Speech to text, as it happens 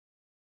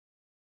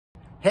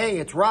Hey,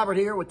 it's Robert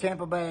here with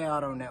Tampa Bay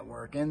Auto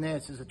Network, and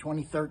this is a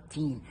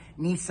 2013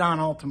 Nissan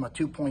Altima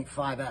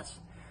 2.5S.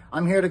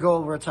 I'm here to go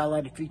over its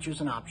highlighted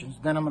features and options,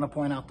 then I'm going to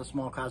point out the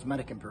small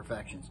cosmetic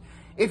imperfections.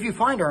 If you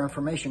find our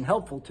information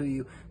helpful to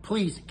you,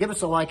 please give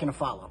us a like and a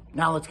follow.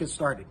 Now let's get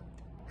started.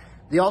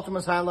 The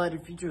Altima's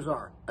highlighted features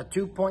are a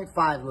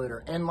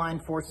 2.5-liter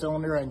inline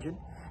 4-cylinder engine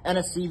and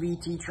a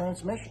CVT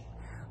transmission.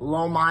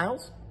 Low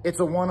miles, it's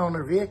a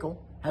one-owner vehicle,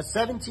 has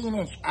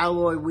 17-inch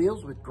alloy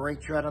wheels with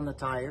great tread on the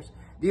tires,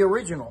 the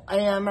original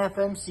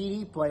AM/FM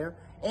CD player,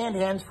 and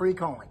hands-free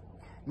calling.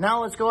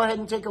 Now let's go ahead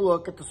and take a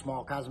look at the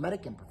small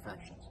cosmetic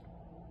imperfections.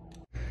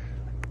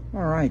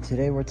 All right,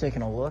 today we're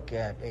taking a look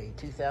at a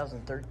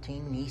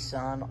 2013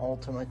 Nissan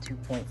Altima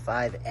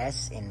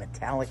 2.5S in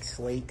metallic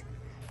slate.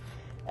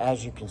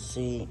 As you can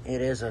see,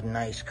 it is a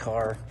nice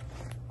car.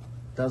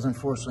 It does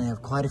unfortunately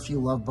have quite a few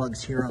love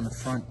bugs here on the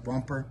front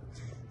bumper.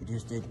 It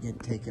just did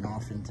get taken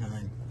off in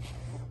time.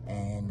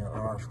 And there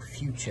are a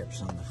few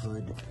chips on the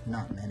hood,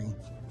 not many.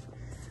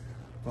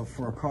 But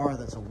for a car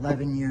that's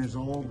 11 years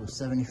old with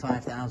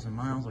 75,000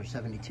 miles, or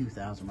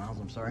 72,000 miles,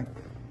 I'm sorry,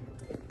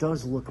 it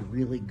does look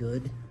really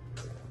good.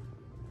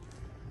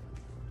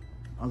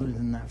 Other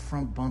than that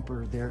front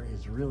bumper, there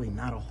is really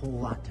not a whole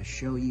lot to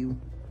show you.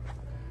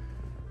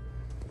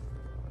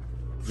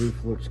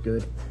 Roof looks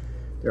good.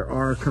 There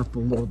are a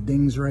couple little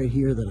dings right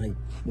here that I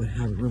would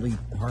have a really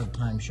hard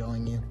time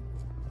showing you.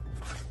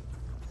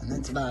 And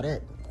that's about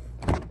it.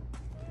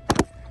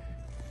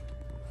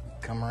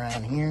 Come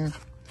around here.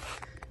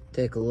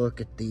 Take a look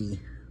at the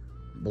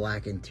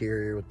black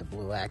interior with the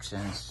blue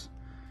accents.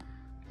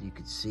 You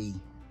can see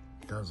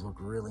it does look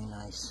really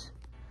nice.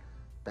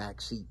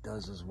 Back seat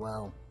does as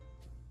well.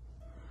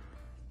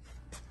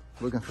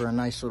 Looking for a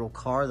nice little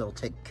car that'll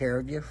take care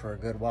of you for a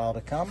good while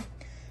to come?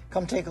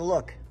 Come take a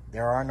look.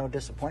 There are no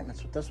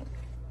disappointments with this one.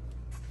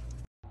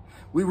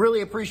 We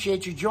really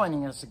appreciate you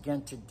joining us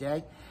again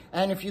today.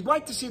 And if you'd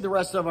like to see the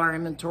rest of our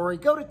inventory,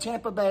 go to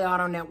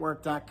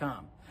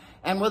TampaBayAutoNetwork.com.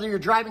 And whether you're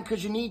driving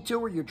because you need to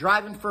or you're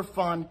driving for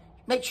fun,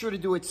 make sure to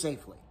do it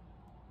safely.